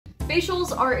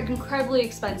Facials are incredibly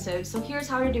expensive, so here's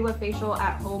how to do a facial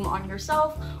at home on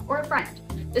yourself or a friend.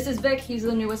 This is Vic, he's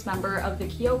the newest member of the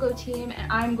Kiyoko team,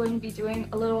 and I'm going to be doing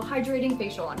a little hydrating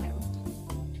facial on him.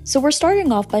 So we're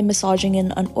starting off by massaging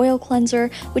in an oil cleanser,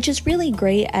 which is really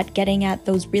great at getting at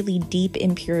those really deep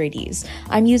impurities.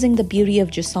 I'm using the Beauty of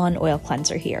Joseon oil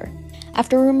cleanser here.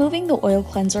 After removing the oil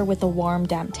cleanser with a warm,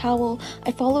 damp towel,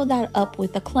 I follow that up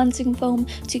with a cleansing foam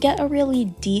to get a really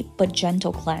deep but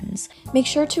gentle cleanse. Make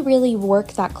sure to really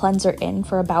work that cleanser in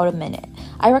for about a minute.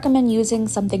 I recommend using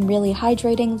something really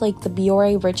hydrating like the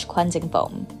Biore Rich Cleansing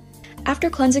Foam. After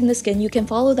cleansing the skin, you can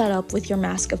follow that up with your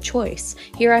mask of choice.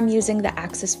 Here I'm using the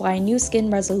Axis Y New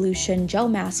Skin Resolution Gel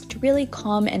Mask to really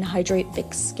calm and hydrate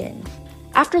Vic's skin.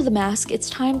 After the mask, it's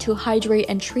time to hydrate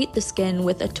and treat the skin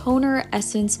with a toner,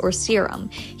 essence, or serum.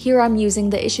 Here I'm using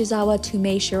the Ishizawa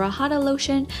Tume Shirahara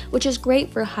Lotion, which is great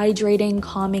for hydrating,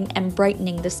 calming, and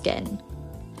brightening the skin.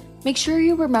 Make sure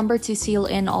you remember to seal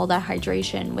in all that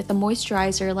hydration with a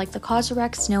moisturizer like the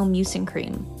Cosrx Snow Mucin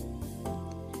Cream.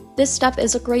 This step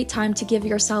is a great time to give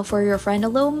yourself or your friend a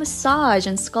little massage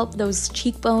and sculpt those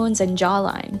cheekbones and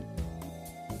jawline.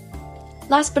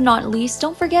 Last but not least,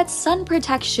 don't forget sun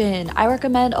protection. I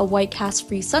recommend a white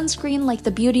cast-free sunscreen like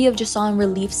the Beauty of Joseon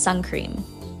Relief Sun Cream.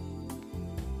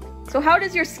 So how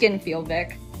does your skin feel,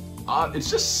 Vic? It's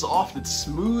just soft, it's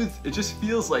smooth, it just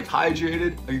feels like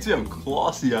hydrated. I can see how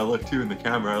glossy I look too in the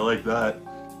camera, I like that.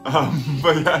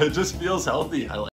 But yeah, it just feels healthy.